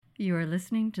You are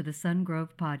listening to the Sungrove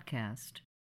Podcast.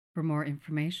 For more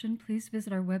information, please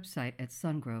visit our website at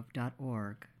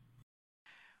sungrove.org.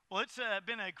 Well, it's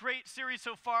been a great series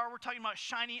so far. We're talking about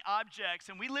shiny objects,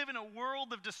 and we live in a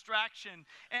world of distraction,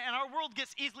 and our world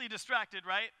gets easily distracted,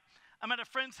 right? I'm at a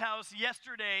friend's house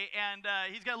yesterday, and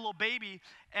he's got a little baby,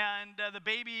 and the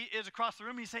baby is across the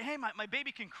room. He say, "Hey, my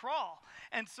baby can crawl."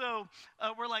 And so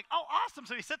we're like, "Oh, awesome."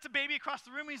 So he sets the baby across the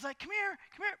room, and he's like, come here.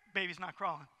 Baby's not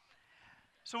crawling.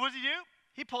 So what does he do?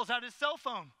 He pulls out his cell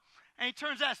phone, and he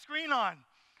turns that screen on,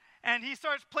 and he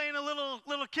starts playing a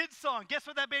little kid's song. Guess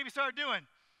what that baby started doing?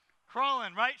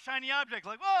 Crawling, right? Shiny object.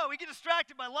 Like, whoa, we get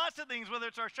distracted by lots of things, whether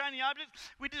it's our shiny objects.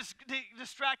 We just get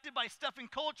distracted by stuff in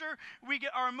culture.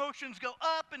 Our emotions go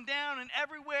up and down and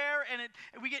everywhere, and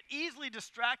we get easily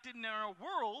distracted in our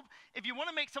world. If you want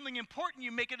to make something important,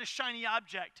 you make it a shiny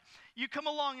object. You come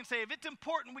along and say, if it's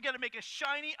important, we got to make a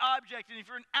shiny object. And if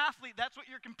you're an athlete, that's what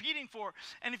you're competing for.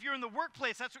 And if you're in the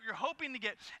workplace, that's what you're hoping to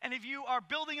get. And if you are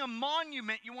building a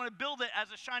monument, you want to build it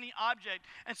as a shiny object.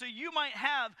 And so you might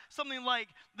have something like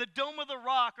the Dome of the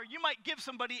Rock, or you might give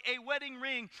somebody a wedding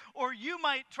ring, or you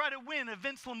might try to win a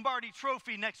Vince Lombardi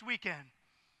trophy next weekend.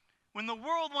 When the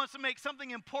world wants to make something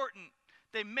important,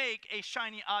 they make a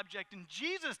shiny object. And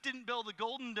Jesus didn't build a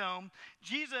golden dome.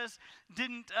 Jesus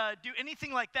didn't do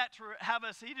anything like that to have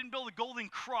us. He didn't build a golden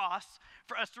cross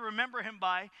for us to remember him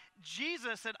by.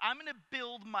 Jesus said, I'm going to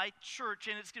build my church,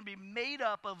 and it's going to be made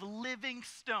up of living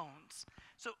stones.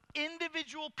 So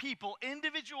individual people,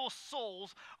 individual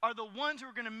souls are the ones who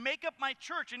are going to make up my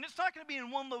church. And it's not going to be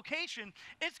in one location.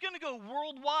 It's going to go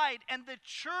worldwide. And the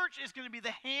church is going to be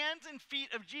the hands and feet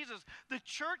of Jesus. The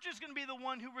church is going to be the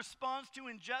one who responds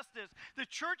to injustice. The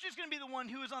church is going to be the one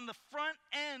who is on the front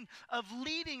end of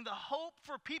leading the hope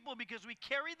for people, because we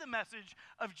carry the message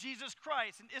of Jesus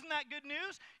Christ. And isn't that good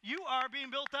news? You are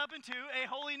being built up into a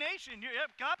holy nation.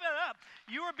 Cop it up.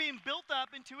 You are being built up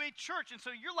into a church. And so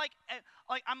you're like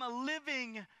I'm a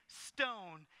living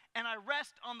stone, and I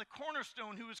rest on the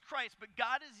cornerstone, who is Christ. But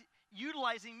God is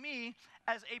utilizing me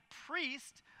as a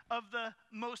priest of the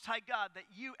Most High God. That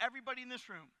you, everybody in this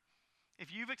room,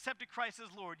 if you've accepted Christ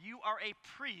as Lord, you are a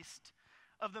priest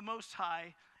of the Most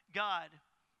High God.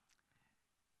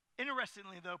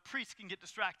 Interestingly, though, priests can get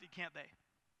distracted, can't they?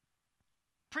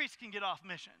 Priests can get off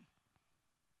mission.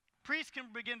 Priests can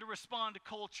begin to respond to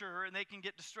culture, and they can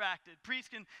get distracted. Priests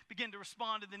can begin to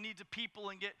respond to the needs of people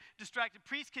and get distracted.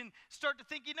 Priests can start to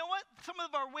think, you know what? Some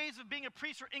of our ways of being a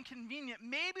priest are inconvenient.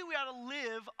 Maybe we ought to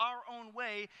live our own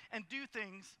way and do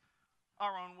things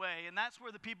our own way. And that's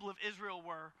where the people of Israel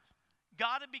were.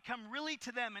 God had become really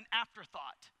to them an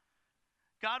afterthought.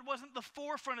 God wasn't the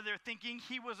forefront of their thinking.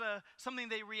 He was something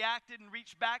they reacted and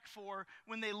reached back for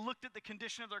when they looked at the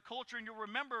condition of their culture. And you'll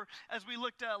remember, as we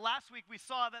looked last week, we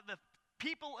saw that the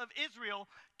people of Israel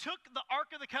took the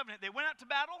Ark of the Covenant. They went out to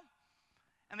battle,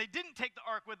 and they didn't take the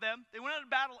Ark with them. They went out to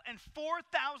battle, and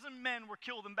 4,000 men were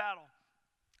killed in battle.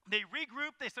 They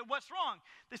regrouped. They said, what's wrong?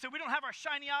 They said, we don't have our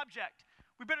shiny object.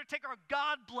 We better take our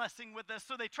God blessing with us.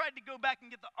 So they tried to go back and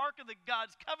get the Ark of the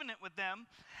God's covenant with them,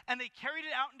 and they carried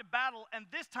it out into battle, and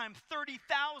this time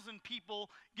 30,000 people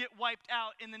get wiped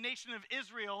out in the nation of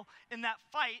Israel in that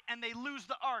fight, and they lose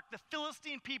the Ark. The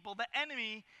Philistine people, the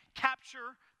enemy,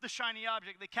 capture the shiny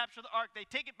object. They capture the Ark. They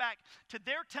take it back to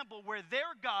their temple where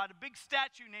their god, a big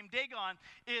statue named Dagon,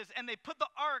 is, and they put the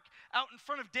Ark out in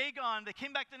front of Dagon. They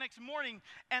came back the next morning,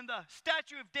 and the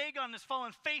statue of Dagon has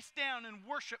fallen face down in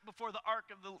worship before the Ark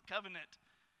of the Covenant.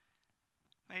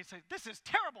 And they say, this is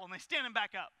terrible, and they stand him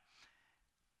back up.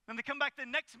 Then they come back the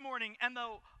next morning, and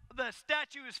the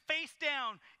statue is face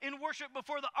down in worship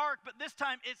before the Ark, but this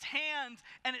time its hands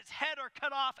and its head are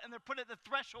cut off, and they're put at the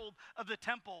threshold of the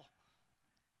temple.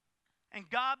 And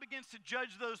God begins to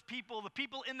judge those people. The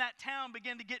people in that town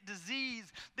begin to get disease.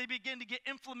 They begin to get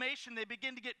inflammation. They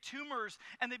begin to get tumors,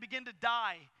 and they begin to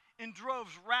die in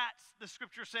droves. Rats, the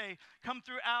scriptures say, come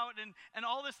throughout, and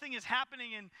all this thing is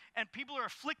happening, and people are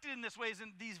afflicted in this ways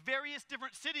in these various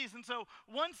different cities. And so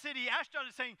one city, Ashdod,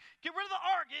 is saying, get rid of the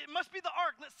Ark. It must be the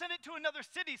Ark. Let's send it to another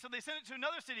city. So they send it to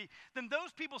another city. Then those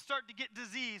people start to get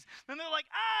disease. Then they're like,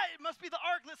 it must be the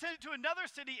Ark. Let's send it to another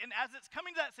city. And as it's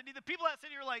coming to that city, the people of that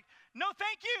city are like, no,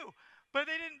 thank you. But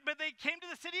they didn't. But they came to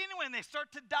the city anyway, and they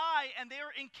start to die, and they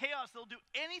are in chaos. They'll do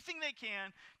anything they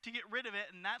can to get rid of it,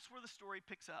 and that's where the story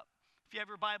picks up. If you have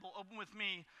your Bible, open with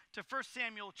me to 1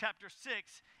 Samuel chapter 6.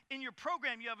 In your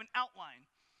program, you have an outline.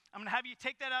 I'm going to have you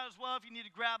take that out as well. If you need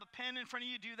to grab a pen in front of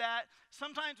you, do that.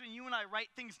 Sometimes when you and I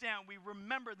write things down, we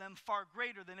remember them far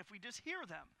greater than if we just hear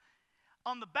them.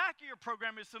 On the back of your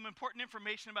program is some important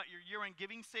information about your year-end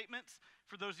giving statements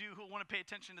for those of you who want to pay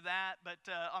attention to that. But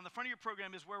on the front of your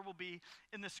program is where we'll be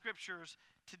in the scriptures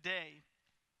today.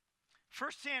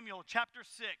 1 Samuel chapter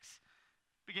 6,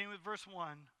 beginning with verse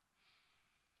 1.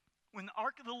 When the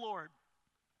ark of the Lord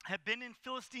had been in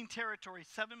Philistine territory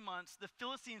 7 months, the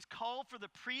Philistines called for the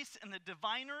priests and the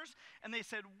diviners, and they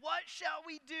said, "What shall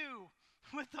we do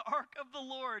with the ark of the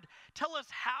Lord? Tell us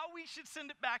how we should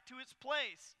send it back to its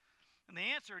place." And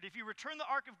they answered, "If you return the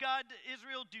ark of God to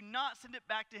Israel, do not send it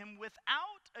back to him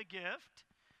without a gift.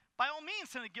 By all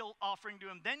means, send a guilt offering to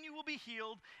him. Then you will be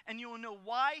healed, and you will know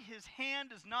why his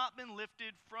hand has not been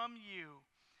lifted from you."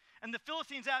 And the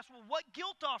Philistines asked, "Well, what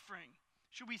guilt offering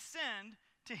should we send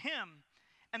to him?"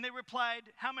 And they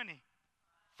replied, how many?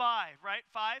 5, right?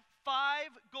 5?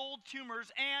 5 gold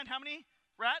tumors and how many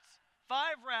rats?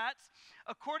 5 rats,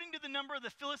 according to the number of the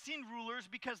Philistine rulers,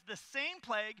 because the same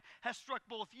plague has struck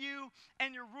both you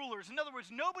and your rulers. In other words,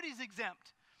 nobody's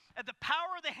exempt. At the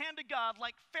power of the hand of God,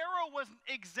 like Pharaoh wasn't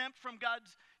exempt from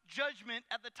God's judgment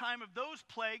at the time of those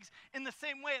plagues, in the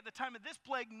same way, at the time of this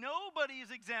plague, nobody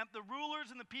is exempt, the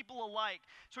rulers and the people alike.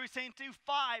 So he's saying do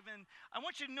 5, and I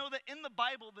want you to know that in the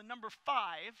Bible, the number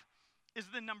 5 is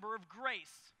the number of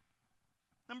grace.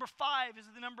 Number 5 is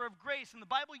the number of grace, and the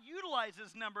Bible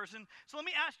utilizes numbers. And so let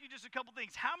me ask you just a couple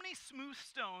things. How many smooth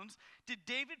stones did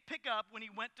David pick up when he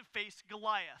went to face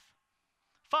Goliath?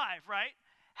 5, right?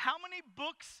 How many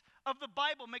books of the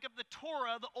Bible make up the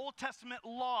Torah, the Old Testament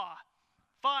law?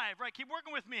 5, right? Keep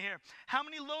working with me here. How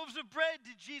many loaves of bread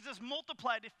did Jesus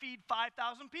multiply to feed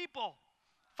 5,000 people?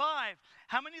 5.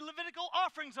 How many Levitical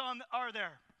offerings are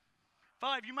there?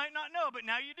 5. You might not know, but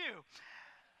now you do.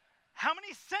 How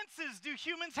many senses do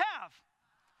humans have?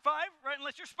 5, right?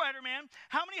 Unless you're Spider-Man.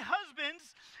 How many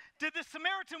husbands did the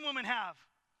Samaritan woman have?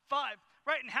 5,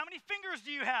 right? And how many fingers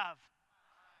do you have?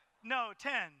 No,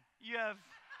 10. You have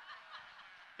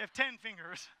 10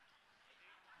 fingers.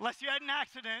 Unless you had an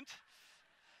accident.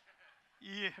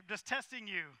 Yeah, I'm just testing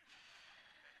you.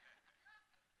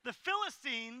 The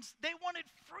Philistines, they wanted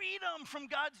freedom from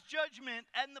God's judgment,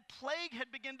 and the plague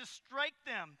had begun to strike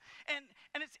them. And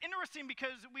it's interesting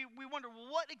because we wonder,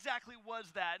 well, what exactly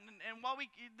was that? And while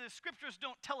the scriptures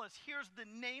don't tell us, here's the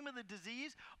name of the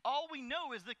disease, all we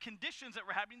know is the conditions that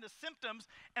were happening, the symptoms,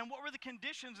 and what were the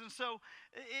conditions. And so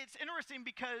it's interesting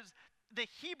because the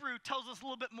Hebrew tells us a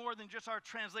little bit more than just our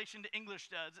translation to English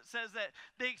does. It says that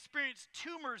they experienced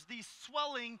tumors, these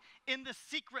swelling in the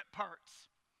secret parts.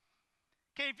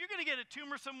 Okay, if you're going to get a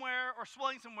tumor somewhere or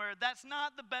swelling somewhere, that's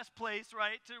not the best place,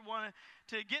 right, to want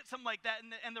to get something like that.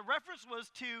 And the reference was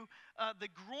to the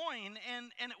groin,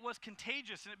 and it was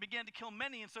contagious, and it began to kill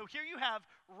many. And so here you have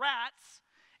rats,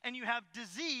 and you have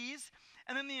disease,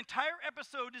 and then the entire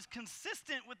episode is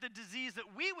consistent with the disease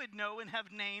that we would know and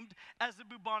have named as the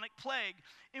bubonic plague.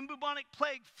 In bubonic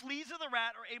plague, fleas of the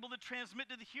rat are able to transmit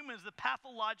to the humans the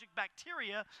pathologic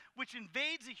bacteria which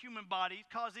invades the human body,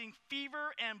 causing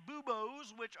fever and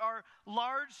buboes, which are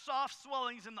large, soft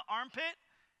swellings in the armpit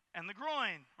and the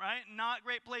groin, right? Not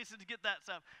great places to get that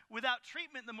stuff. Without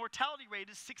treatment, the mortality rate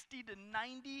is 60 to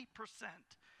 90%.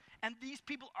 And these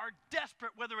people are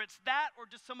desperate, whether it's that or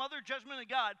just some other judgment of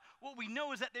God. What we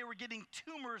know is that they were getting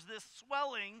tumors, this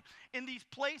swelling in these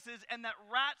places, and that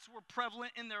rats were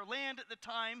prevalent in their land at the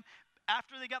time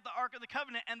after they got the Ark of the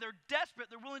Covenant, and they're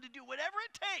desperate. They're willing to do whatever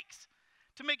it takes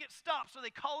to make it stop. So they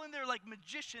call in their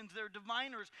magicians, their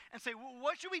diviners, and say, well,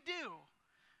 what should we do?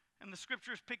 And the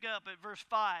scriptures pick up at verse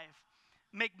 5.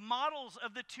 Make models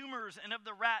of the tumors and of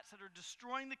the rats that are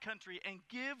destroying the country, and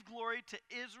give glory to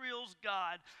Israel's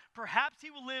God. Perhaps he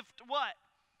will lift what?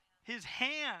 His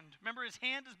hand. Remember, his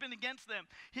hand has been against them.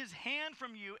 His hand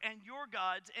from you and your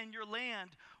gods and your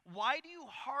land. Why do you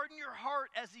harden your heart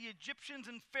as the Egyptians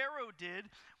and Pharaoh did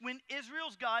when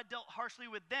Israel's God dealt harshly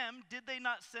with them? Did they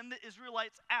not send the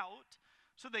Israelites out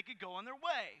so they could go on their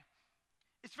way?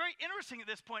 It's very interesting at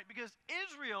this point because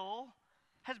Israel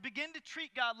has begun to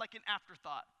treat God like an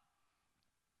afterthought.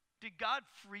 Did God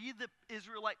free the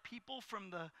Israelite people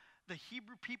from the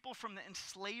Hebrew people from the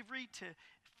slavery to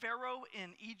Pharaoh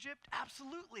in Egypt?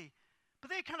 Absolutely.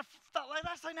 But they kind of thought, like,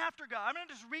 that's an after God. I'm going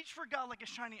to just reach for God like a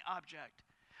shiny object.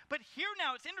 But here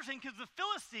now it's interesting because the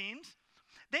Philistines,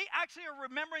 they actually are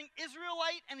remembering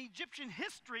Israelite and Egyptian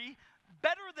history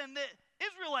better than the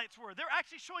Israelites were. They're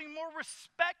actually showing more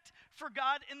respect for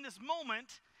God in this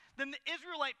moment than the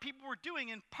Israelite people were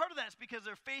doing. And part of that's because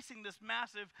they're facing this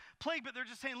massive plague, but they're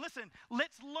just saying, listen,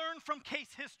 let's learn from case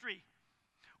history.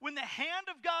 When the hand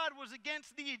of God was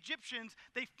against the Egyptians,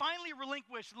 they finally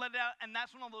relinquished, let it out, and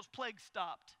that's when all those plagues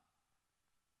stopped.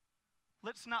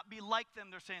 Let's not be like them.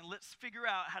 They're saying, let's figure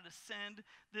out how to send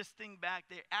this thing back.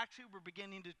 They actually were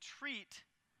beginning to treat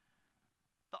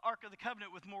the Ark of the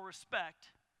Covenant with more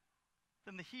respect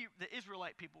than the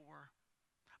Israelite people were.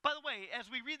 By the way, as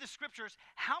we read the scriptures,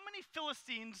 how many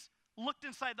Philistines looked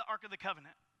inside the Ark of the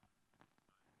Covenant?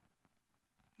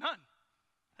 None.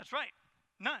 That's right,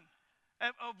 none.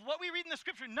 Of what we read in the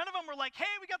scripture, none of them were like, hey,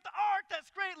 we got the Ark,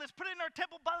 that's great, let's put it in our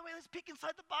temple. By the way, let's peek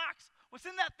inside the box. What's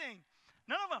in that thing?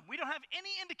 None of them. We don't have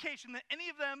any indication that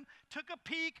any of them took a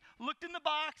peek, looked in the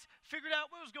box, figured out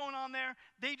what was going on there.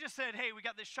 They just said, hey, we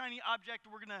got this shiny object,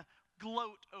 we're going to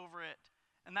gloat over it.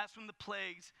 And that's when the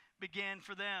plagues began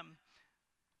for them.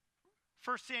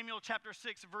 1 Samuel chapter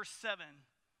 6, verse 7.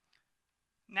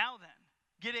 Now then,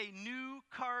 get a new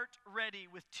cart ready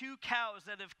with 2 cows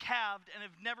that have calved and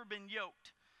have never been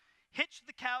yoked. Hitch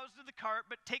the cows to the cart,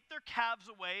 but take their calves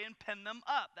away and pen them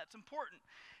up. That's important.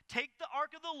 Take the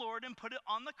ark of the Lord and put it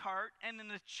on the cart, and in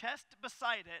the chest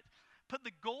beside it, put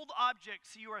the gold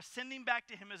objects you are sending back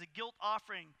to him as a guilt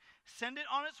offering. Send it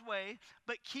on its way,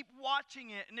 but keep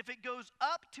watching it. And if it goes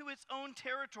up to its own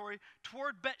territory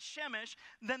toward Bet-Shemesh,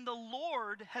 then the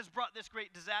Lord has brought this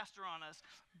great disaster on us.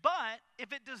 But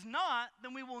if it does not,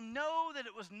 then we will know that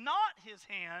it was not his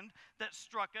hand that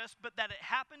struck us, but that it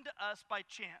happened to us by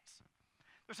chance.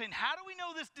 They're saying, how do we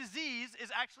know this disease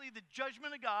is actually the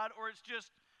judgment of God, or it's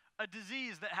just a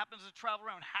disease that happens to travel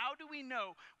around? How do we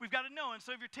know? We've got to know. And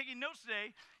so if you're taking notes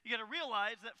today, you got to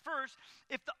realize that first,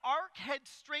 if the ark heads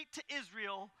straight to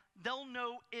Israel, they'll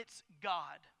know it's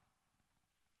God.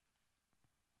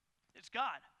 It's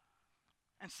God.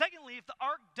 And secondly, if the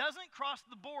ark doesn't cross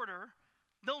the border,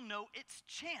 they'll know it's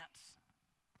chance.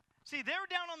 See, they're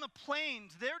down on the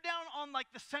plains. They're down on like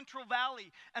the Central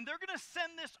Valley. And they're going to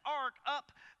send this ark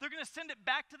up. They're going to send it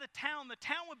back to the town. The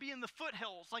town would be in the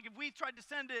foothills. Like if we tried to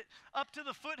send it up to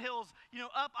the foothills,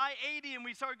 up I-80 and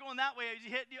we started going that way, as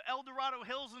you hit El Dorado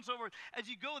Hills and so forth, as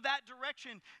you go that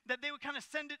direction, that they would kind of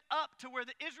send it up to where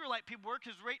the Israelite people were,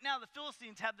 because right now the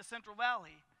Philistines have the Central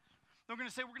Valley. They're going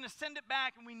to say, we're going to send it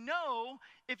back, and we know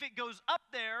if it goes up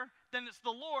there, then it's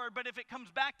the Lord, but if it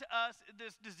comes back to us,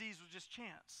 this disease was just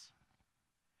chance.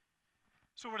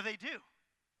 So what do?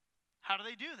 How do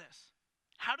they do this?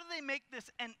 How do they make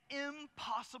this an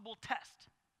impossible test?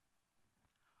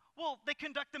 Well, they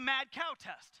conduct the mad cow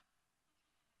test.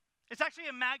 It's actually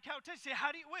a mad cow test. You say,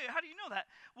 how do you know that?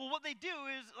 Well, what they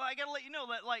do is, I got to let you know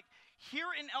that like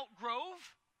here in Elk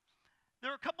Grove,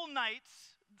 there are a couple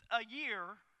nights a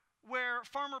year where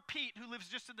Farmer Pete, who lives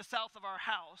just to the south of our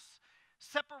house,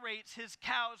 separates his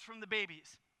cows from the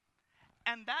babies.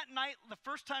 And that night, the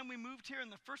first time we moved here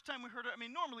and the first time we heard it,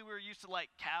 normally we were used to like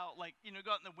cow,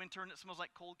 go out in the winter and it smells like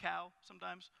cold cow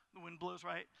sometimes. The wind blows,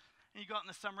 right? And you go out in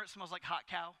the summer, it smells like hot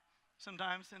cow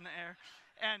sometimes in the air.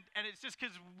 And it's just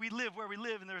because we live where we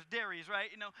live and there's dairies, right?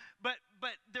 But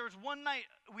there was one night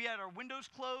we had our windows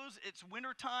closed, it's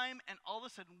winter time, and all of a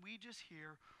sudden we just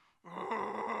hear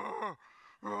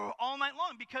all night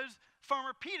long, because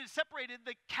Farmer Pete has separated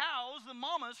the cows, the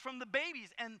mamas, from the babies,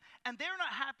 and they're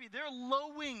not happy. They're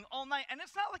lowing all night, and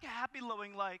it's not like a happy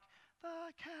lowing like,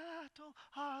 the cattle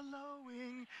are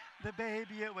lowing, the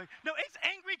baby awake. No, it's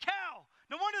angry cow.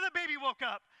 No wonder the baby woke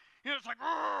up. It's like,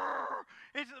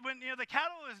 it's when the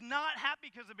cattle is not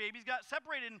happy because the babies got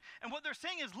separated. And what they're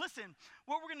saying is, listen,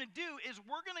 what we're going to do is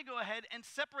we're going to go ahead and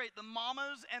separate the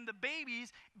mamas and the babies.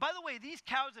 By the way, these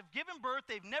cows have given birth.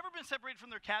 They've never been separated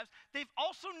from their calves. They've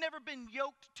also never been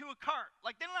yoked to a cart.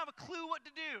 Like they don't have a clue what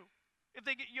to do if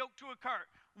they get yoked to a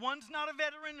cart. One's not a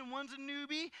veteran and one's a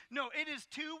newbie. No, it is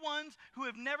 2 ones who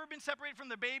have never been separated from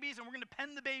their babies, and we're going to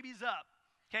pen the babies up.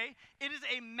 Okay? It is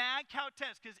a mad cow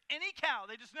test, because any cow,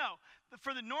 they just know, that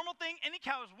for the normal thing, any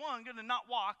cow is going to not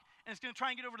walk, and it's going to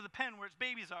try and get over to the pen where its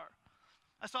babies are.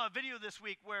 I saw a video this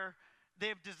week where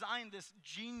they have designed this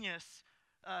genius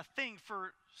thing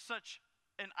for such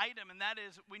an item, and that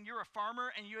is when you're a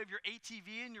farmer and you have your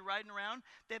ATV and you're riding around,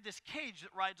 they have this cage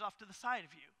that rides off to the side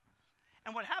of you.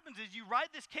 And what happens is you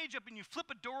ride this cage up and you flip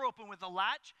a door open with a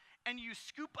latch, and you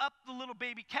scoop up the little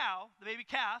baby cow, the baby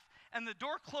calf, and the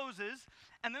door closes,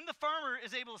 and then the farmer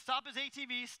is able to stop his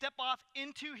ATV, step off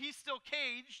into, he's still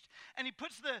caged, and he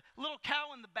puts the little cow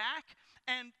in the back,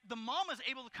 and the mama's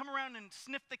able to come around and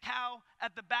sniff the cow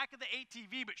at the back of the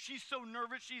ATV, but she's so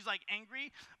nervous, she's like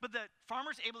angry, but the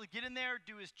farmer's able to get in there,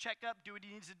 do his checkup, do what he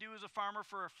needs to do as a farmer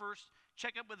for a first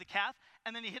checkup with the calf,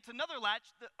 and then he hits another latch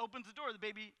that opens the door, the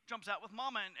baby jumps out with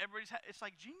mama, and it's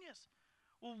like genius.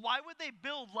 Well, why would they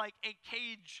build like a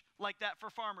cage like that for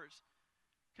farmers?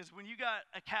 Because when you got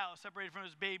a cow separated from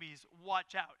his babies,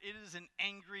 watch out. It is an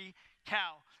angry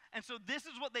cow. And so this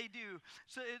is what they do.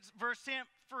 So it's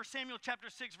 1 Samuel chapter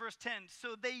 6, verse 10.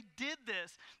 So they did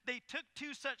this. They took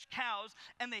 2 such cows,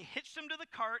 and they hitched them to the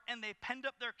cart, and they penned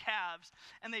up their calves.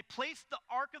 And they placed the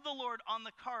ark of the Lord on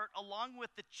the cart, along with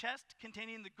the chest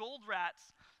containing the gold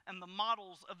rats and the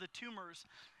models of the tumors.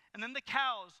 And then the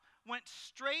cows went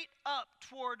straight up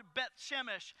toward Beth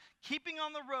Shemesh, keeping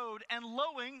on the road and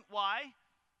lowing. Why?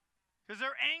 Because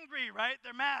they're angry, right?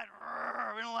 They're mad.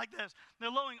 We don't like this. They're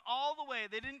lowing all the way.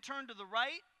 They didn't turn to the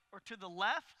right or to the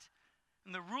left.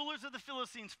 And the rulers of the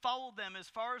Philistines followed them as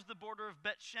far as the border of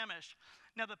Beth Shemesh.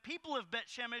 Now the people of Beth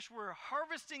Shemesh were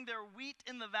harvesting their wheat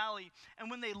in the valley,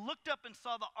 and when they looked up and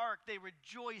saw the ark, they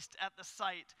rejoiced at the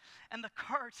sight. And the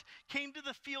cart came to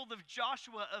the field of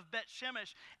Joshua of Beth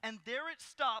Shemesh, and there it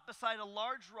stopped beside a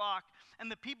large rock,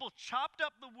 and the people chopped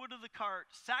up the wood of the cart,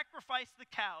 sacrificed the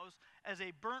cows as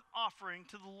a burnt offering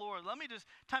to the Lord. Let me just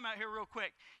time out here real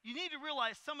quick. You need to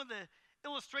realize some of the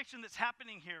illustration that's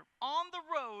happening here. On the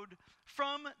road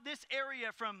from this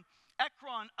area, from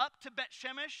Ekron up to Beth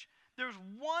Shemesh, there's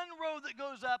one road that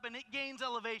goes up and it gains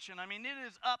elevation. I mean, it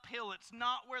is uphill. It's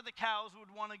not where the cows would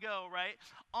want to go, right?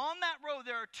 On that road,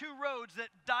 there are 2 roads that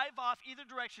dive off either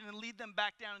direction and lead them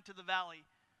back down into the valley.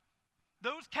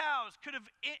 Those cows could have,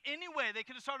 anyway, they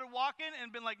could have started walking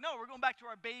and been like, no, we're going back to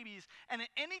our babies. And at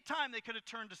any time, they could have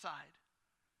turned aside.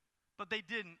 But they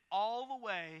didn't. All the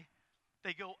way,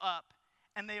 they go up.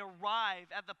 And they arrive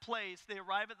at the place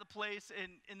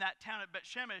in that town at Beth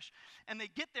Shemesh, and they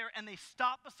get there and they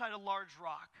stop beside a large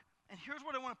rock. And here's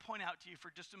what I want to point out to you for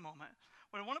just a moment.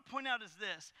 What I want to point out is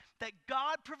this, that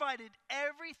God provided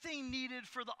everything needed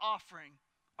for the offering.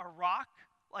 A rock,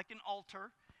 like an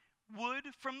altar, wood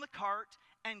from the cart,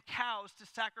 and cows to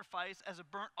sacrifice as a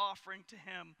burnt offering to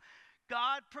him.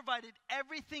 God provided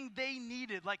everything they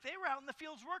needed. Like they were out in the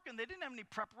fields working. They didn't have any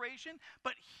preparation.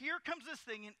 But here comes this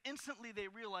thing, and instantly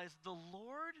they realize the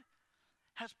Lord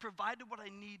has provided what I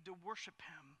need to worship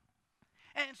him.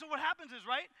 And so what happens is,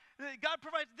 right, God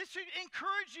provides, this should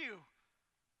encourage you.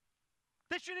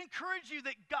 This should encourage you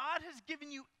that God has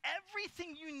given you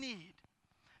everything you need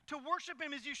to worship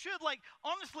him as you should. Like,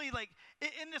 honestly, like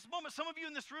in this moment, some of you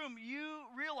in this room, you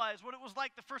realize what it was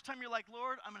like the first time you're like,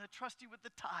 Lord, I'm going to trust you with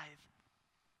the tithe.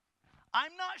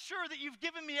 I'm not sure that you've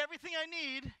given me everything I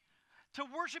need to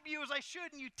worship you as I should,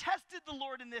 and you tested the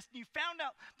Lord in this, and you found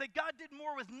out that God did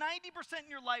more with 90% in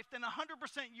your life than 100%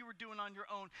 you were doing on your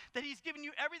own, that he's given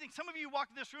you everything. Some of you walk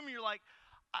in this room and you're like,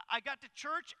 I got to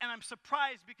church and I'm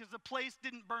surprised because the place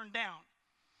didn't burn down.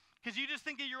 Because you just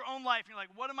think of your own life, and you're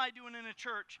like, what am I doing in a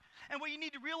church? And what you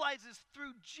need to realize is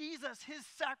through Jesus, his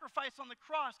sacrifice on the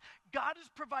cross, God has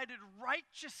provided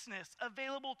righteousness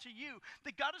available to you.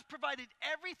 That God has provided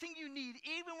everything you need,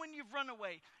 even when you've run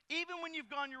away, even when you've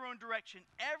gone your own direction,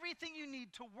 everything you need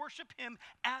to worship him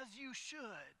as you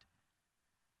should.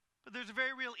 But there's a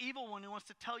very real evil one who wants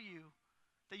to tell you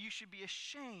that you should be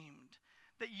ashamed,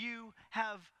 that you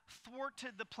have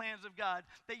thwarted the plans of God,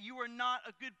 that you are not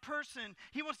a good person.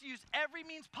 He wants to use every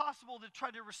means possible to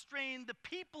try to restrain the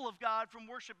people of God from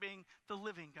worshiping the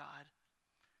living God.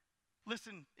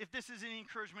 Listen, if this is any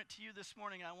encouragement to you this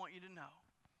morning, I want you to know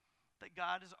that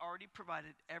God has already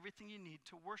provided everything you need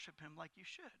to worship him like you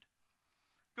should.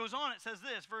 Goes on, it says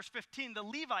this, verse 15, the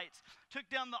Levites took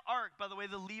down the ark. By the way,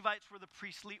 the Levites were the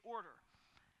priestly order.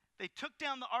 They took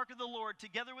down the ark of the Lord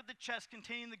together with the chest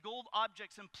containing the gold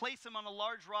objects and placed them on a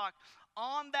large rock.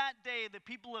 On that day, the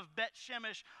people of Beth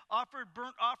Shemesh offered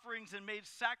burnt offerings and made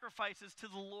sacrifices to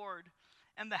the Lord.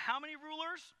 And the how many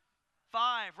rulers?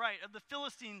 5, right, of the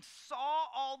Philistines saw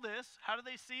all this. How did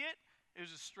they see it? It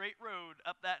was a straight road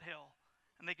up that hill,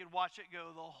 and they could watch it go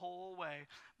the whole way.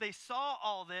 They saw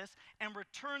all this and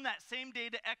returned that same day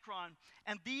to Ekron.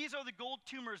 And these are the gold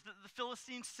tumors that the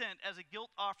Philistines sent as a guilt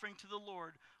offering to the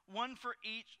Lord. One for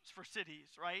each for cities,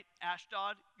 right?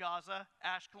 Ashdod, Gaza,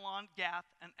 Ashkelon, Gath,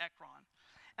 and Ekron.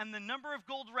 And the number of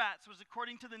gold rats was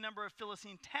according to the number of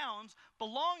Philistine towns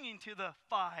belonging to the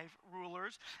 5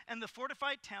 rulers, and the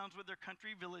fortified towns with their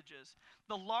country villages.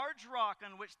 The large rock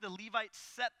on which the Levites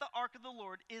set the ark of the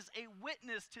Lord is a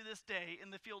witness to this day in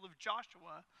the field of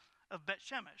Joshua of Beth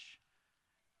Shemesh.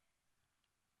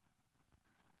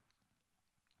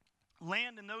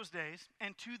 Land in those days,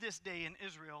 and to this day in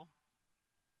Israel,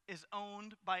 is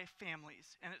owned by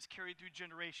families, and it's carried through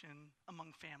generation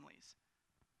among families.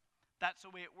 That's the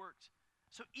way it works.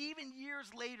 So even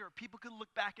years later, people could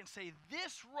look back and say,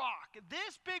 this rock,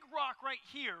 this big rock right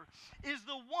here, is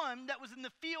the one that was in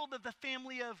the field of the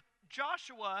family of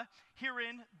Joshua here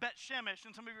in Beth Shemesh.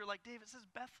 And some of you are like, Dave, it says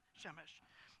Beth Shemesh.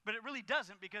 But it really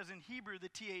doesn't, because in Hebrew, the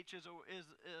TH is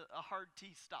a hard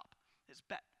T stop. It's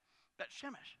Bet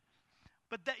Shemesh.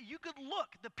 but that you could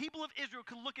look, the people of Israel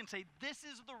could look and say, this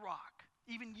is the rock.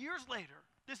 Even years later,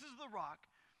 this is the rock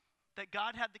that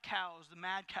God had the cows, the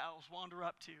mad cows, wander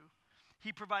up to.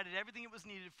 He provided everything it was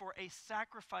needed for a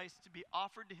sacrifice to be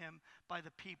offered to him by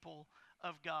the people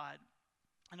of God.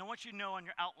 And I want you to know on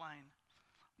your outline,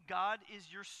 God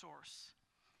is your source.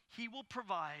 He will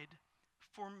provide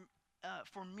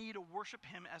for me to worship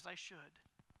him as I should.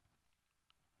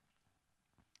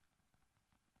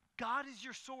 God is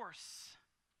your source.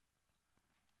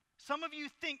 Some of you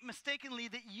think mistakenly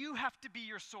that you have to be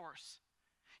your source.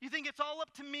 You think it's all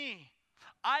up to me.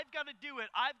 I've got to do it.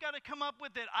 I've got to come up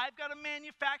with it. I've got to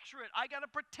manufacture it. I got to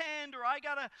pretend, or I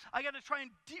got to try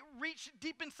and reach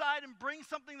deep inside and bring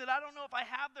something that I don't know if I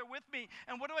have there with me.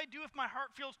 And what do I do if my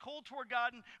heart feels cold toward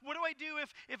God? And what do I do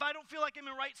if I don't feel like I'm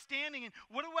in right standing? And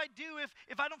what do I do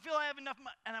if I don't feel I have enough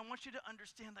money? And I want you to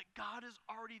understand that God has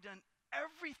already done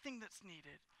everything that's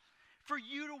needed for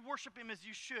you to worship him as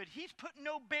you should. He's put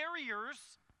no barriers.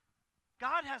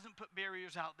 God hasn't put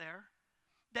barriers out there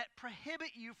that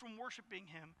prohibit you from worshiping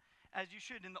him as you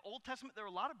should. In the Old Testament, there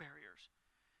were a lot of barriers.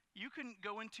 You couldn't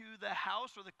go into the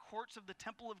house or the courts of the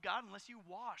temple of God unless you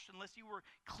washed, unless you were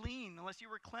clean, unless you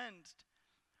were cleansed.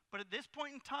 But at this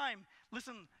point in time,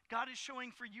 listen, God is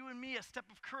showing for you and me a step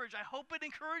of courage. I hope it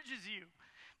encourages you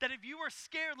that if you are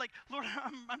scared, like, Lord,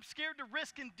 I'm scared to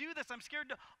risk and do this. I'm scared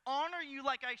to honor you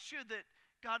like I should, that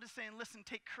God is saying, listen,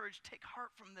 take courage, take heart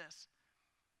from this.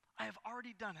 I have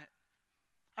already done it.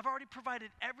 I've already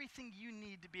provided everything you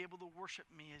need to be able to worship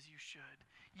me as you should.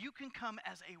 You can come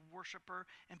as a worshiper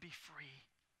and be free.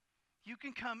 You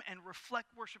can come and reflect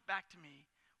worship back to me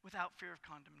without fear of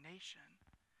condemnation.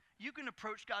 You can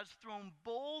approach God's throne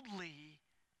boldly.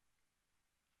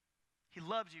 He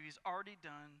loves you. He's already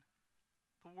done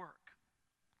the work.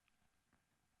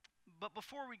 But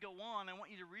before we go on, I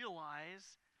want you to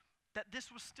realize that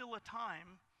this was still a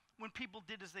time when people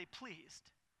did as they pleased.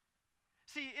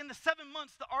 See, in the 7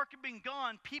 months the ark had been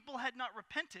gone, people had not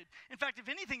repented. In fact, if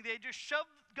anything, they had just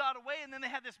shoved God away, and then they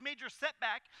had this major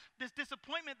setback, this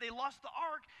disappointment. They lost the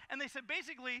ark, and they said,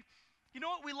 basically, you know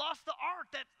what, we lost the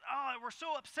ark. We're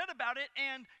so upset about it,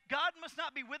 and God must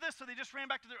not be with us, so they just ran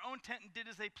back to their own tent and did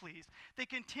as they pleased. They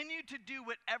continued to do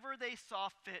whatever they saw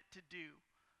fit to do.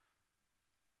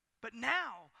 But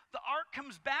now, the ark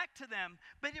comes back to them,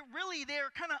 but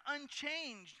they're kind of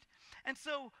unchanged. And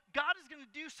so God is going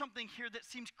to do something here that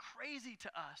seems crazy to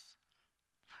us.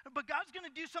 But God's going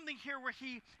to do something here where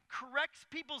he corrects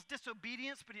people's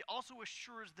disobedience, but he also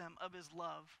assures them of his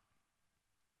love.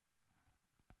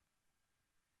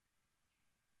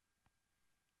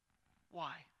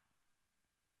 Why?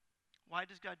 Why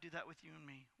does God do that with you and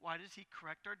me? Why does he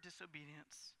correct our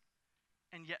disobedience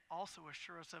and yet also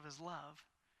assure us of his love?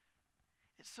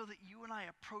 It's so that you and I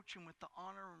approach him with the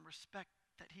honor and respect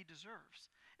that he deserves.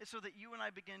 It's so that you and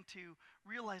I begin to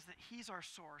realize that he's our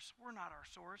source. We're not our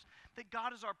source. That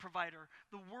God is our provider.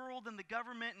 The world and the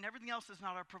government and everything else is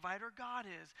not our provider. God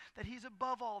is. That he's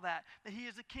above all that. That he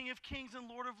is the King of Kings and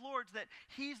Lord of Lords. That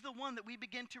he's the one that we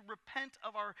begin to repent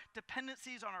of our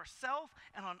dependencies on ourselves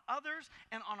and on others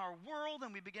and on our world,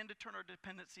 and we begin to turn our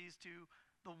dependencies to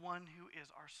the one who is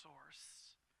our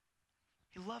source.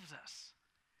 He loves us,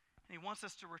 and he wants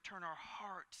us to return our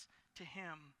hearts to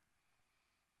him.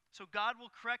 So God will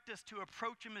correct us to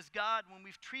approach him as God when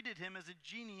we've treated him as a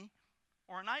genie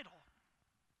or an idol.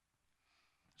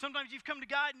 Sometimes you've come to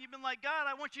God and you've been like, God,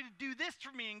 I want you to do this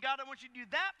for me, and God, I want you to do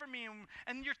that for me,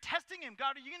 and you're testing him.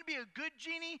 God, are you going to be a good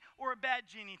genie or a bad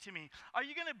genie to me? Are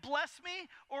you going to bless me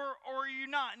or are you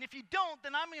not? And if you don't,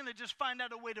 then I'm going to just find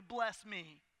out a way to bless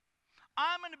me.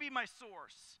 I'm going to be my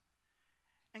source.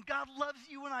 And God loves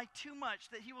you and I too much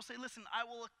that he will say, listen, I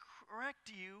will correct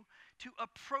you to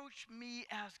approach me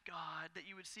as God, that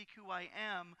you would seek who I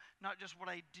am, not just what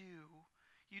I do.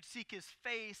 You'd seek his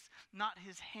face, not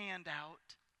his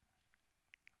handout.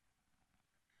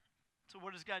 So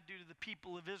what does God do to the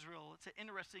people of Israel? It's an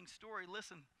interesting story.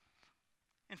 Listen.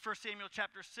 In 1 Samuel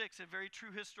chapter 6, a very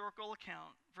true historical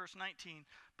account, verse 19.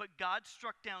 But God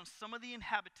struck down some of the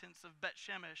inhabitants of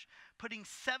Bet-Shemesh, putting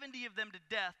 70 of them to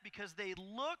death because they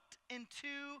looked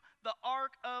into the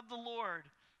ark of the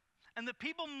Lord. And the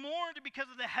people mourned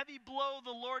because of the heavy blow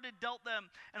the Lord had dealt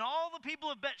them. And all the people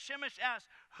of Bet-Shemesh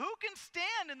asked, who can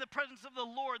stand in the presence of the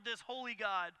Lord, this holy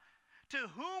God?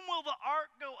 To whom will the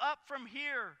ark go up from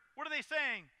here? What are they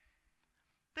saying?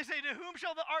 They say, to whom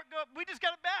shall the ark go up? We just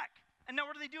got it back. And now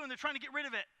what are they doing? They're trying to get rid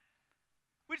of it.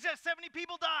 We just had 70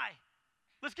 people die.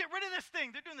 Let's get rid of this thing.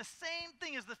 They're doing the same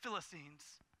thing as the Philistines.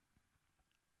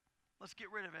 Let's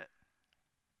get rid of it.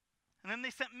 And then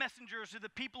they sent messengers to the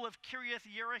people of Kiriath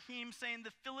Jearim, saying,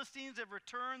 the Philistines have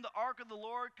returned the ark of the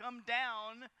Lord. Come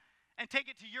down and take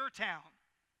it to your town.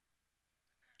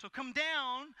 So come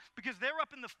down, because they're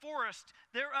up in the forest.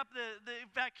 They're up, in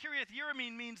fact, Kiriath Jearim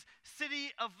means city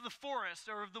of the forest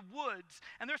or of the woods.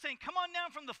 And they're saying, come on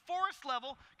down from the forest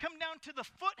level, come down to the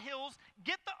foothills,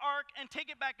 get the ark, and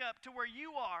take it back up to where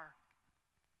you are.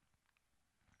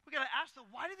 We got to ask them,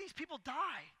 why do these people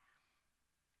die?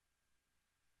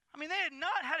 I mean, they had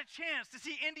not had a chance to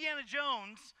see Indiana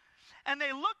Jones, and they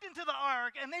looked into the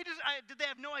ark, and did they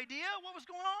have no idea what was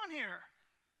going on here?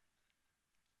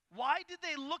 Why did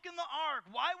they look in the ark?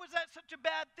 Why was that such a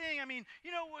bad thing? I mean,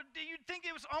 you'd think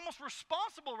it was almost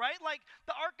responsible, right? Like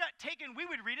the ark got taken. We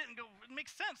would read it and go, it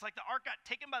makes sense. Like the ark got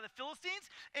taken by the Philistines.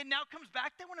 It now comes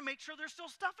back. They want to make sure there's still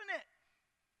stuff in it.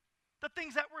 The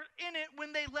things that were in it when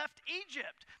they left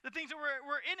Egypt. The things that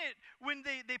were in it when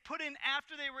they put in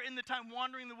after they were in the time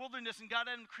wandering the wilderness and God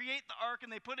had them create the ark,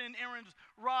 and they put in Aaron's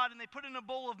rod, and they put in a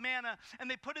bowl of manna, and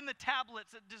they put in the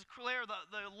tablets that declare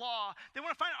the law. They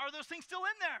want to find out, are those things still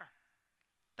in there?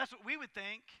 That's what we would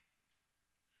think.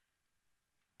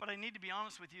 But I need to be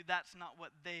honest with you, that's not what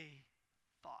they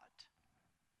thought.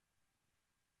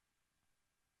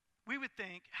 We would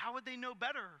think, how would they know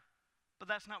better? But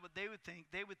that's not what they would think.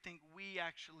 They would think we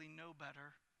actually know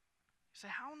better. You say,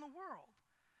 how in the world?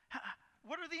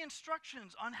 What are the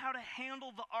instructions on how to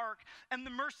handle the ark and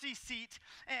the mercy seat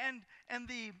and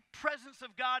the presence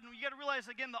of God? And you got to realize,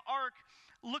 again, the ark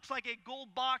looks like a gold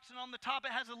box, and on the top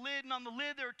it has a lid, and on the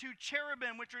lid there are two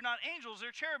cherubim, which are not angels, they're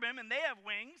cherubim, and they have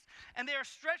wings, and they are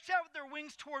stretched out with their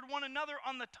wings toward one another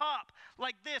on the top,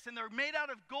 like this, and they're made out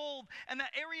of gold, and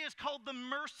that area is called the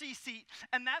mercy seat,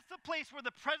 and that's the place where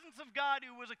the presence of God,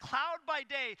 who was a cloud by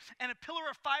day and a pillar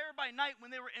of fire by night when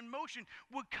they were in motion,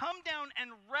 would come down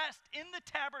and rest in the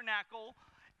tabernacle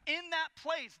in that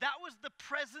place. That was the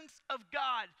presence of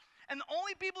God. And the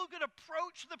only people who could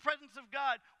approach the presence of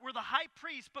God were the high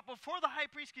priest. But before the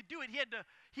high priest could do it, he had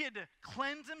to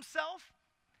cleanse himself.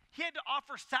 He had to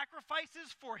offer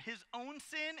sacrifices for his own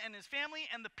sin and his family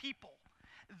and the people.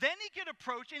 Then he could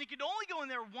approach, and he could only go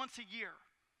in there once a year.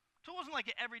 So it wasn't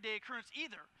like an everyday occurrence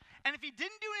either. And if he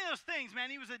didn't do any of those things, man,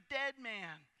 he was a dead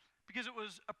man, because it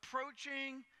was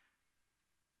approaching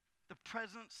the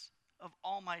presence of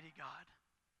Almighty God.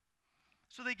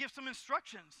 So they give some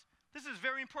instructions. This is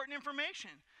very important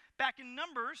information. Back in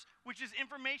Numbers, which is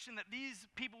information that these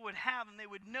people would have and they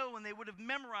would know and they would have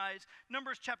memorized,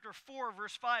 Numbers chapter 4,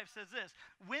 verse 5 says this: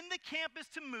 when the camp is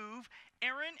to move,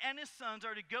 Aaron and his sons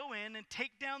are to go in and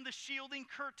take down the shielding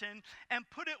curtain and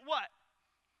put it what?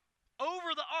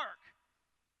 Over the ark.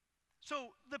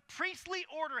 So the priestly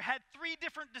order had three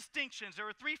different distinctions. There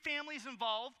were three families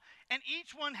involved, and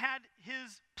each one had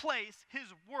his place, his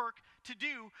work to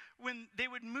do when they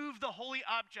would move the holy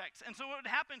objects. And so what would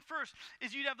happen first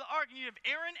is you'd have the ark, and you'd have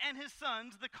Aaron and his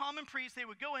sons, the common priests. They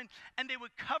would go in, and they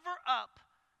would cover up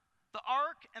the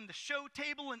ark and the show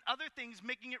table and other things,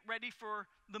 making it ready for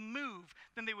the move.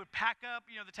 Then they would pack up,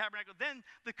 the tabernacle. Then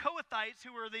the Kohathites,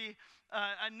 who were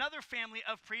another family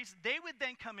of priests, they would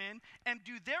then come in and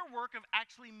do their work of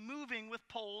actually moving with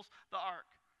poles the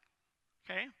ark.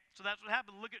 Okay, so that's what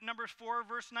happened. Look at Numbers 4,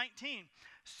 verse 19.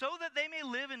 So that they may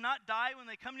live and not die when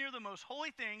they come near the most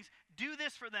holy things, do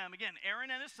this for them. Again, Aaron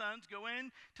and his sons go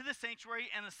in to the sanctuary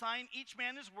and assign each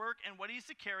man his work and what he's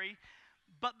to carry.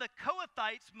 But the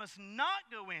Kohathites must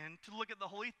not go in to look at the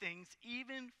holy things,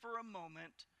 even for a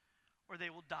moment, or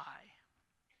they will die.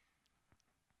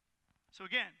 So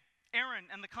again,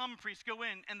 Aaron and the common priests go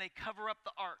in and they cover up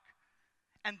the ark.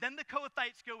 And then the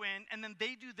Kohathites go in and then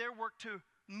they do their work to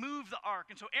move the ark.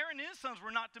 And so Aaron and his sons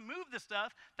were not to move the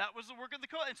stuff. That was the work of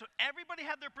the Kohathites. And so everybody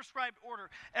had their prescribed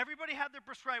order. Everybody had their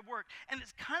prescribed work. And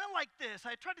it's kind of like this.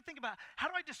 I tried to think about,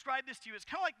 how do I describe this to you? It's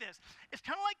kind of like this. It's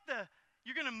kind of like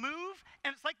you're going to move,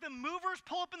 and it's like the movers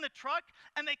pull up in the truck,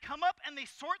 and they come up, and they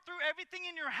sort through everything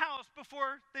in your house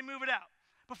before they move it out,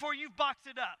 before you've boxed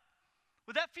it up.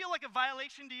 Would that feel like a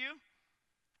violation to you?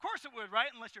 Of course it would, right?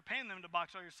 Unless you're paying them to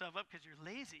box all your stuff up because you're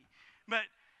lazy.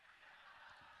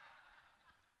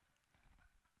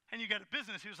 And you got a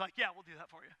business who's like, yeah, we'll do that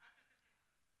for you.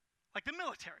 Like the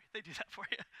military, they do that for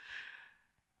you.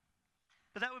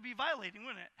 But that would be violating,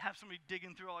 wouldn't it? Have somebody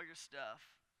digging through all your stuff,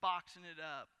 boxing it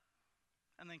up,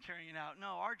 and then carrying it out.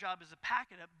 No, our job is to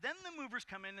pack it up. Then the movers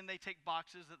come in and they take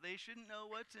boxes that they shouldn't know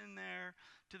what's in there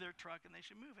to their truck, and they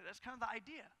should move it. That's kind of the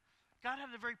idea. God had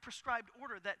a very prescribed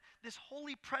order that this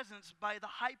holy presence by the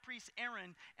high priest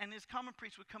Aaron and his common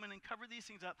priests would come in and cover these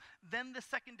things up. Then the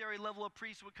secondary level of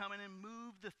priests would come in and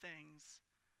move the things.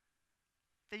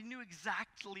 They knew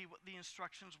exactly what the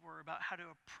instructions were about how to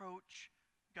approach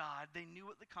God. They knew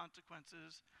what the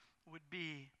consequences would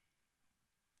be.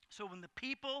 So when the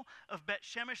people of Bet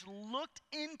Shemesh looked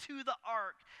into the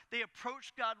ark, they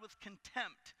approached God with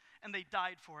contempt, and they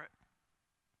died for it.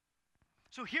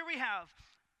 So here we have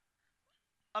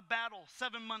a battle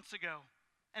 7 months ago.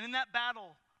 And in that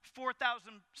battle,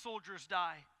 4,000 soldiers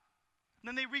die. And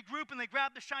then they regroup and they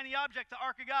grab the shiny object, the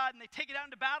Ark of God, and they take it out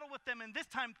into battle with them. And this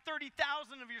time, 30,000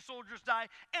 of your soldiers die,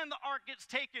 and the Ark gets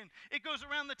taken. It goes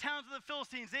around the towns of the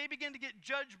Philistines. They begin to get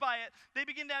judged by it. They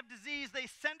begin to have disease. They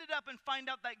send it up and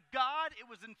find out that God, it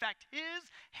was in fact his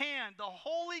hand, the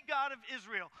holy God of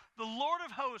Israel, the Lord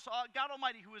of hosts, God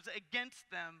Almighty, who was against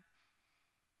them.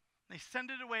 They send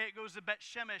it away. It goes to Bet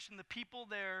Shemesh, and the people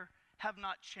there have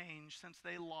not changed since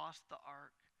they lost the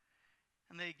ark.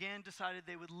 And they again decided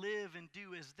they would live and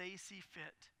do as they see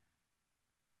fit.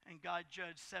 And God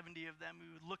judged 70 of them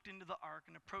who looked into the ark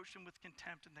and approached him with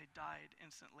contempt, and they died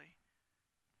instantly.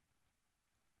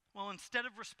 Well, instead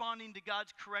of responding to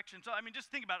God's correction, so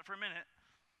just think about it for a minute.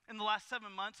 In the last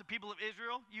 7 months, the people of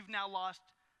Israel, you've now lost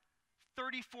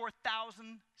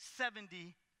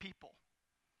 34,070 people.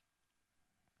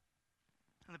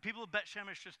 And the people of Bet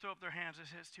Shemesh just throw up their hands and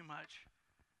say, it's too much.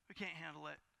 We can't handle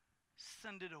it.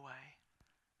 Send it away.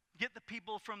 Get the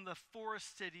people from the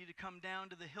forest city to come down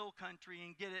to the hill country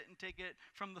and get it and take it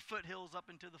from the foothills up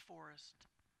into the forest.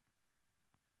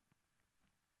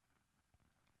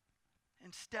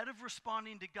 Instead of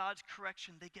responding to God's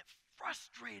correction, they get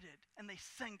frustrated and they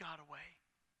send God away.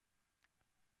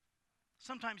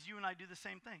 Sometimes you and I do the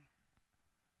same thing.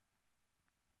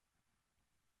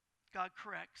 God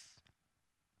corrects.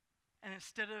 And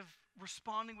instead of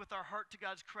responding with our heart to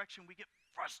God's correction, we get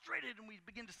frustrated and we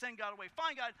begin to send God away.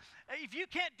 Fine, God, if you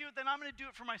can't do it, then I'm going to do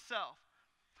it for myself.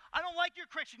 I don't like your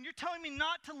correction. You're telling me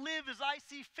not to live as I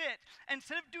see fit. And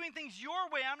instead of doing things your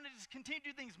way, I'm going to just continue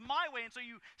to do things my way. And so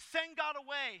you send God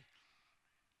away.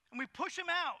 And we push him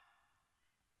out.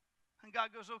 And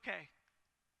God goes, okay,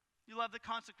 you'll have the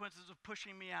consequences of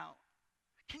pushing me out.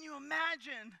 Can you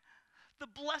imagine the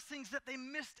blessings that they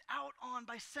missed out on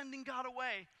by sending God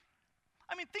away?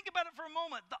 Think about it for a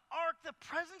moment. The ark, the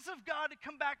presence of God had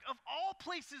come back of all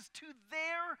places to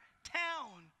their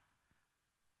town.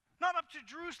 Not up to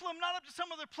Jerusalem, not up to some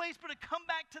other place, but it come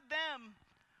back to them.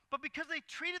 But because they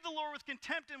treated the Lord with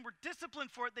contempt and were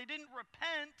disciplined for it, they didn't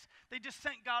repent. They just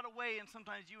sent God away. And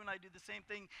sometimes you and I do the same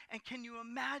thing. And can you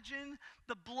imagine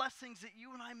the blessings that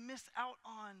you and I miss out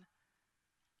on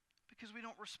because we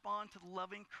don't respond to the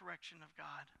loving correction of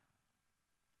God?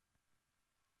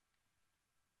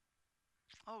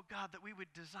 Oh God, that we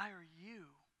would desire you.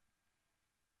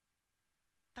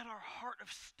 That our heart of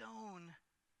stone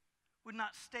would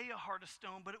not stay a heart of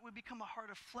stone, but it would become a heart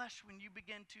of flesh when you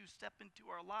begin to step into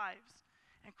our lives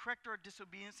and correct our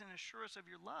disobedience and assure us of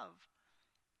your love.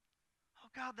 Oh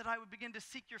God, that I would begin to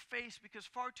seek your face because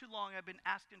far too long I've been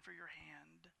asking for your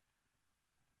hand.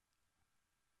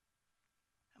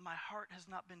 And my heart has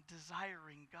not been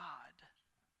desiring God.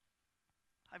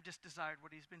 I've just desired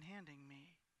what he's been handing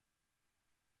me.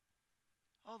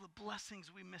 Oh, the blessings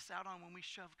we miss out on when we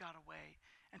shove God away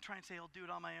and try and say, I'll do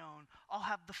it on my own. I'll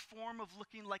have the form of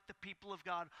looking like the people of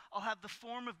God. I'll have the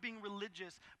form of being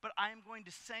religious, but I am going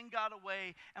to send God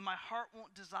away and my heart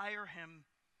won't desire him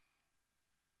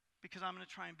because I'm going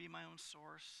to try and be my own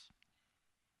source.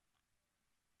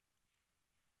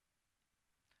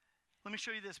 Let me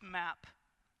show you this map.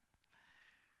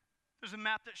 There's a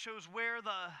map that shows where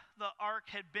the ark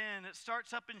had been. It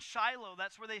starts up in Shiloh.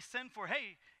 That's where they send for,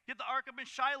 hey, get the ark up in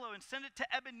Shiloh and send it to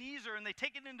Ebenezer, and they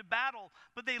take it into battle,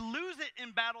 but they lose it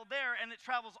in battle there, and it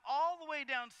travels all the way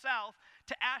down south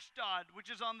to Ashdod,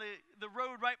 which is on the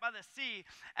road right by the sea.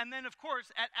 And then, of course,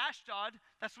 at Ashdod,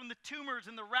 that's when the tumors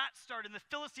and the rats start in the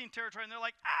Philistine territory, and they're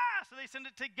like, so they send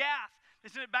it to Gath. They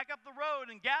send it back up the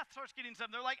road, and Gath starts getting some.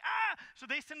 They're like, so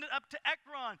they send it up to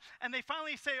Ekron, and they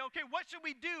finally say, okay, what should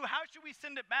we do? How should we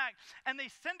send it back? And they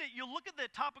send it, you'll look at the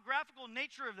topographical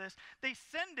nature of this, they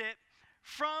send it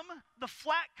from the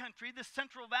flat country, the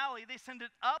Central Valley, they send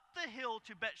it up the hill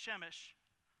to Bet Shemesh.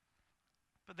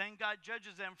 But then God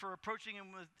judges them for approaching him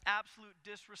with absolute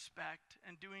disrespect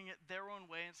and doing it their own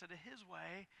way instead of his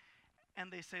way.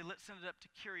 And they say, let's send it up to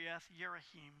Kiriath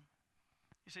Yearim.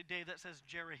 You say, Dave, that says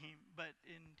Jerahim, but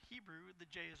in Hebrew, the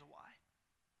J is a Y.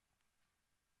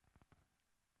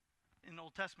 In the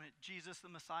Old Testament, Jesus the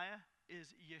Messiah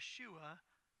is Yeshua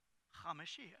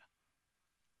HaMashiach.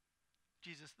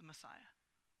 Jesus the Messiah.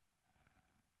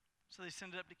 So they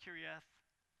send it up to Kiriath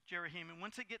Jearim, and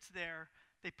once it gets there,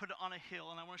 they put it on a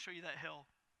hill, and I want to show you that hill.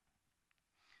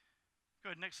 Go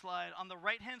ahead, next slide. On the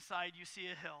right-hand side, you see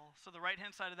a hill. So the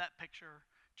right-hand side of that picture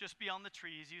just beyond the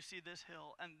trees, you see this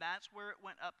hill, and that's where it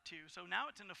went up to. So now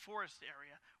it's in a forest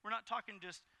area. We're not talking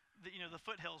just the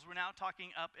foothills. We're now talking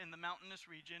up in the mountainous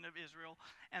region of Israel,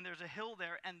 and there's a hill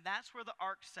there, and that's where the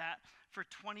ark sat for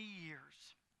 20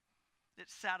 years. It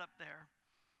sat up there.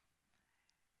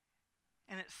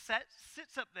 And it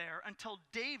sits up there until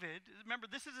David, remember,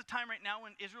 this is a time right now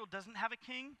when Israel doesn't have a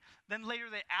king. Then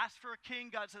later they ask for a king.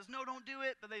 God says, no, don't do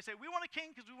it. But they say, we want a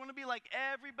king because we want to be like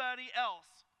everybody else.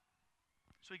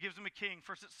 So he gives them a king.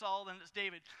 First it's Saul, then it's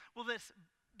David. Well,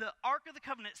 the Ark of the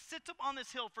Covenant sits up on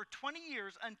this hill for 20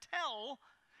 years until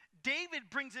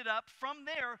David brings it up from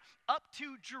there up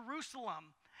to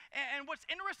Jerusalem. And what's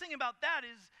interesting about that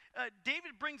is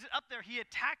David brings it up there. He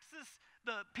attacks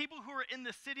the people who are in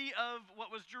the city of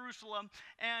what was Jerusalem,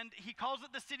 and he calls it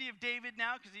the city of David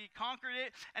now because he conquered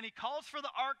it, and he calls for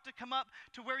the ark to come up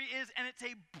to where he is, and it's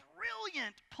a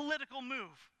brilliant political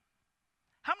move.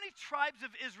 How many tribes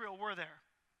of Israel were there?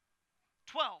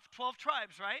 12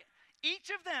 tribes, right?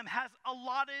 Each of them has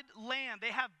allotted land.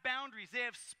 They have boundaries. They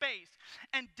have space.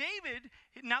 And David,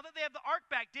 now that they have the ark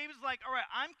back, David's like, all right,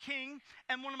 I'm king,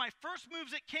 and one of my first moves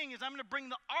at king is I'm going to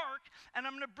bring the ark, and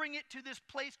I'm going to bring it to this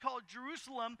place called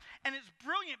Jerusalem. And it's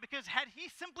brilliant because had he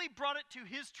simply brought it to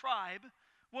his tribe,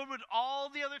 what would all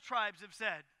the other tribes have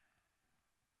said?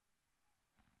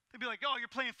 They'd be like, oh, you're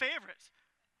playing favorites.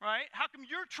 Right? How come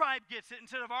your tribe gets it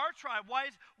instead of our tribe? Why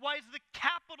is the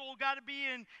capital got to be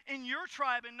in your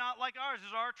tribe and not like ours?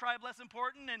 Is our tribe less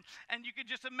important? And you could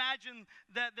just imagine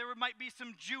that there might be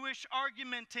some Jewish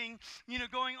argumenting,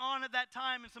 going on at that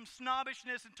time, and some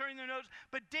snobbishness and turning their nose.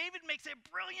 But David makes a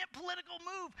brilliant political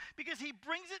move because he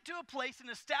brings it to a place and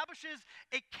establishes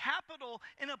a capital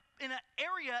in an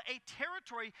area, a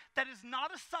territory that is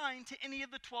not assigned to any of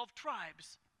the 12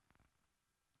 tribes.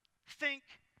 Think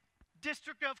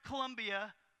District of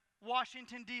Columbia,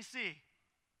 Washington, D.C.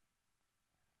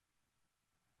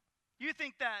 You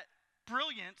think that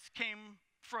brilliance came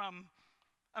from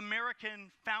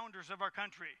American founders of our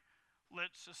country.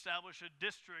 Let's establish a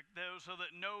district so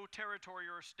that no territory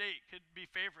or state could be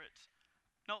favorites.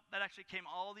 Nope, that actually came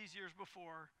all these years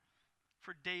before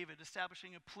for David,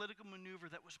 establishing a political maneuver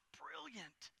that was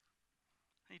brilliant.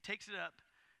 And he takes it up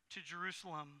to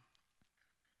Jerusalem.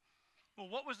 Well,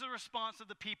 what was the response of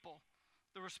the people?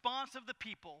 The response of the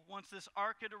people once this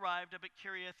ark had arrived up at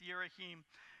Kiriath Yearim.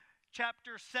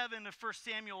 Chapter 7 of 1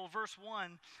 Samuel, verse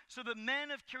 1. So the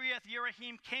men of Kiriath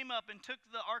Yearim came up and took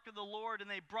the ark of the Lord, and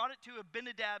they brought it to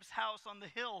Abinadab's house on the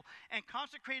hill and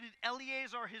consecrated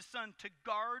Eleazar his son to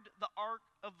guard the ark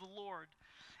of the Lord.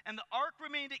 And the ark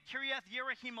remained at Kiriath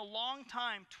Yearim a long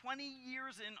time, 20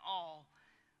 years in all.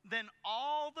 Then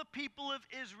all the people of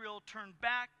Israel turned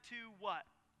back to what?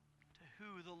 To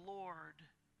who? The Lord.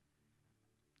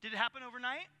 Did it happen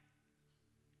overnight?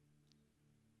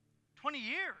 20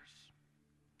 years.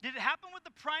 Did it happen with the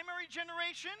primary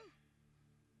generation?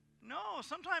 No,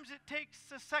 sometimes it takes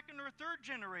a second or third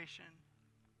generation.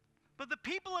 But the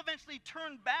people eventually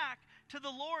turned back to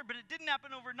the Lord, but it didn't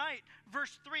happen overnight.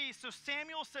 Verse 3, so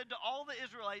Samuel said to all the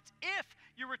Israelites, if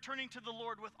you're returning to the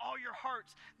Lord with all your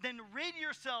hearts, then rid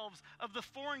yourselves of the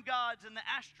foreign gods and the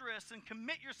Ashtoreths and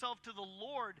commit yourself to the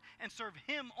Lord and serve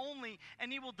him only,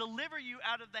 and he will deliver you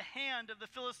out of the hand of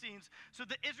the Philistines. So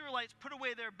the Israelites put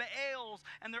away their Baals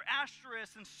and their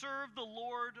Ashtoreths and served the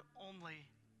Lord only.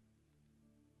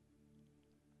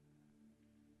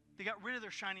 They got rid of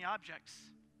their shiny objects.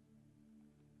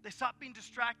 They stopped being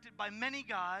distracted by many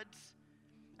gods,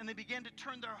 and they began to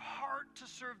turn their heart to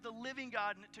serve the living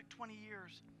God, and it took 20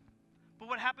 years. But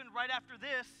what happened right after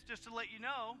this, just to let you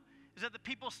know, is that the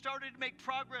people started to make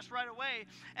progress right away,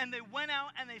 and they went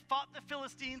out and they fought the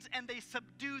Philistines, and they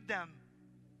subdued them.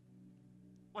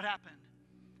 What happened?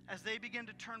 As they began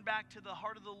to turn back to the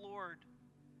heart of the Lord,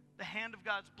 the hand of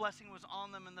God's blessing was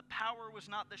on them, and the power was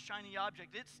not the shiny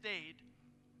object. It stayed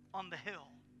on the hill.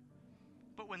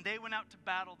 But when they went out to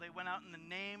battle, they went out in the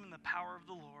name and the power of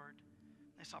the Lord.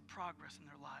 They saw progress in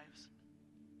their lives.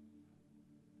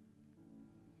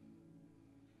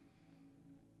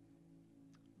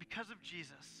 Because of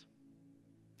Jesus,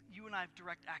 you and I have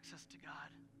direct access to God.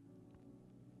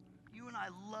 You and I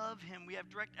love him. We have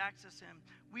direct access to him.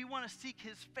 We want to seek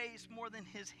his face more than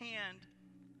his hand.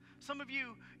 Some of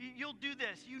you, you'll do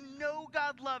this. You know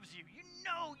God loves you. You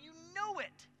know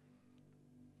it.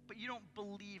 But you don't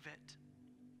believe it.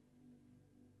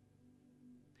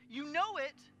 You know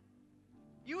it.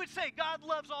 You would say, God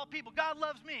loves all people. God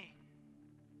loves me.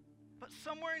 But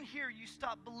somewhere in here, you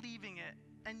stop believing it,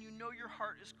 and you know your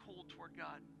heart is cold toward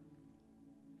God.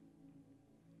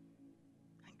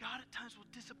 And God at times will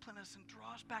discipline us and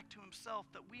draw us back to himself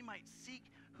that we might seek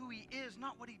who he is,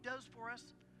 not what he does for us,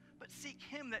 but seek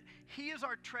him, that he is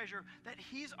our treasure, that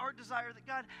he's our desire. That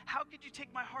God, how could you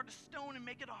take my heart of stone and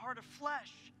make it a heart of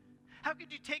flesh? How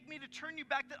could you take me to turn you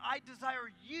back, that I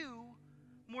desire you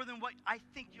more than what I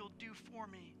think you'll do for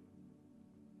me?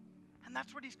 And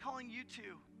that's what he's calling you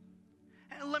to.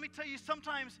 And let me tell you,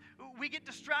 sometimes we get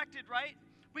distracted, right?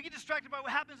 We get distracted by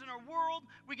what happens in our world.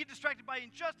 We get distracted by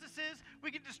injustices.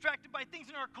 We get distracted by things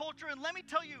in our culture. And let me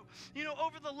tell you,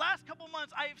 over the last couple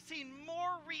months, I have seen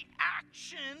more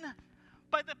reaction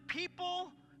by the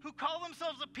people who call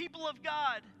themselves the people of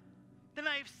God than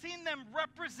I have seen them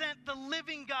represent the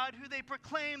living God who they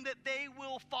proclaim that they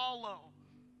will follow.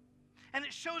 And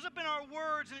it shows up in our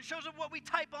words, and it shows up what we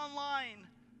type online.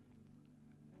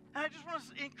 And I just want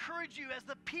to encourage you, as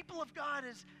the people of God,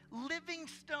 as living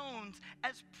stones,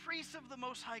 as priests of the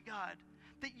Most High God,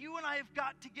 that you and I have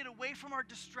got to get away from our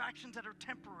distractions that are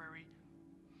temporary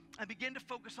and begin to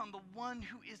focus on the one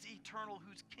who is eternal,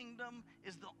 whose kingdom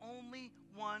is the only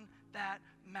one that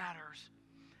matters.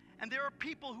 And there are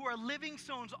people who are living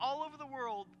stones all over the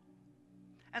world,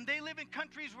 and they live in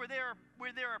countries where they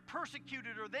are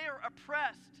persecuted or they are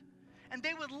oppressed, and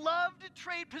they would love to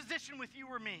trade position with you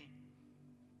or me.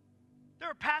 There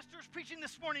are pastors preaching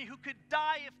this morning who could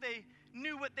die if they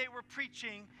knew what they were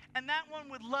preaching, and that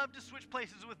one would love to switch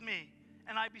places with me,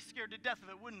 and I'd be scared to death of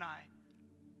it, wouldn't I?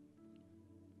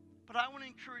 But I want to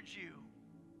encourage you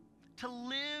to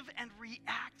live and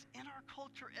react in our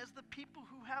culture as the people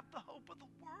who have the hope of the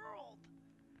world.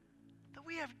 That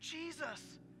we have Jesus,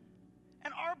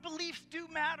 and our beliefs do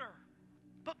matter,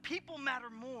 but people matter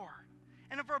more.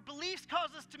 And if our beliefs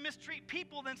cause us to mistreat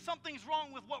people, then something's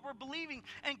wrong with what we're believing.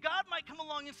 And God might come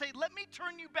along and say, let me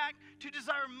turn you back to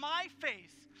desire my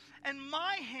face and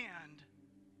my hand.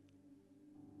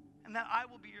 And that I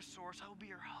will be your source, I will be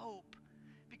your hope.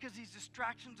 Because these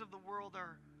distractions of the world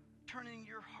are turning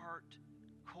your heart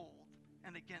cold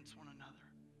and against one another.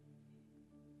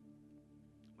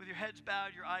 With your heads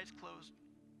bowed, your eyes closed.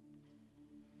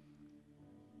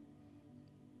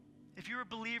 If you're a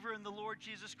believer in the Lord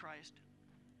Jesus Christ,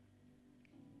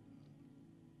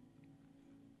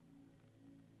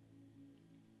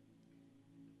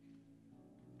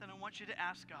 then I want you to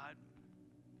ask God,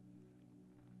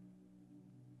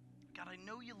 God, I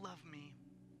know you love me,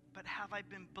 but have I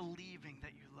been believing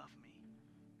that you love me?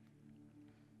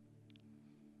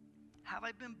 Have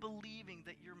I been believing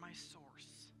that you're my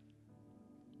source?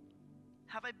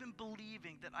 Have I been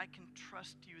believing that I can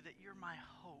trust you, that you're my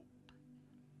hope?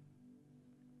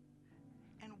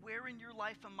 And where in your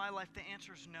life and my life the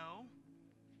answer is no,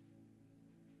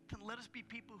 then let us be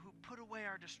people who put away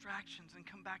our distractions and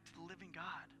come back to the living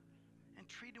God and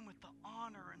treat him with the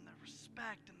honor and the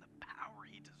respect and the power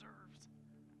he deserves.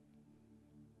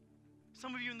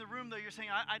 Some of you in the room, though, you're saying,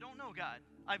 I don't know God.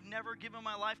 I've never given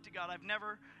my life to God. I've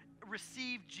never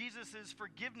received Jesus'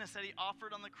 forgiveness that he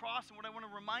offered on the cross. And what I want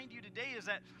to remind you today is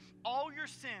that all your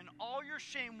sin, all your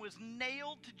shame was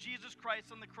nailed to Jesus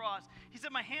Christ on the cross. He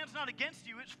said, my hand's not against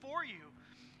you, it's for you.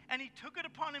 And he took it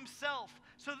upon himself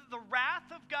so that the wrath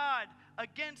of God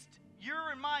against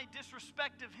your and my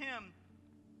disrespect of him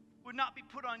would not be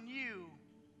put on you,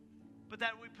 but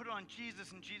that we put it on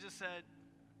Jesus. And Jesus said,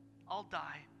 I'll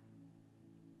die.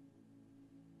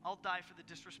 I'll die for the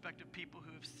disrespect of people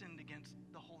who have sinned against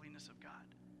the holiness of God.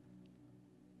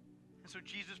 And so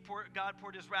God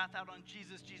poured his wrath out on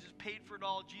Jesus. Jesus paid for it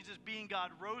all. Jesus, being God,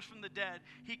 rose from the dead.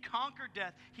 He conquered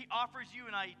death. He offers you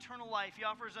and I eternal life. He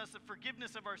offers us the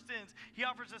forgiveness of our sins. He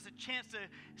offers us a chance to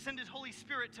send his Holy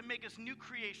Spirit to make us new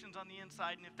creations on the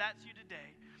inside. And if that's you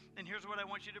today, then here's what I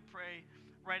want you to pray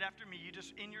right after me. You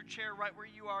just, in your chair right where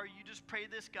you are, you just pray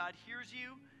this. God hears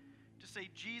you. Just say,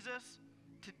 Jesus,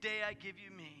 today I give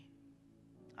you me.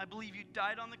 I believe you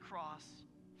died on the cross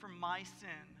for my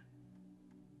sin,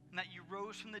 and that you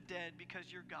rose from the dead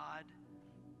because you're God.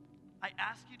 I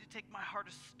ask you to take my heart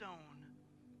of stone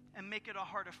and make it a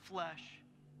heart of flesh.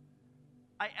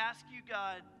 I ask you,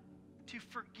 God, to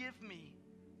forgive me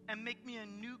and make me a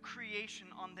new creation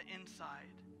on the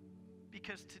inside,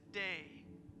 because today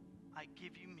I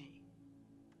give you me.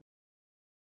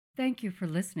 Thank you for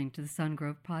listening to the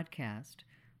Sungrove Podcast.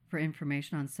 For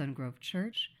information on Sungrove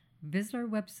Church, visit our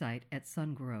website at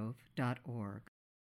sungrove.org.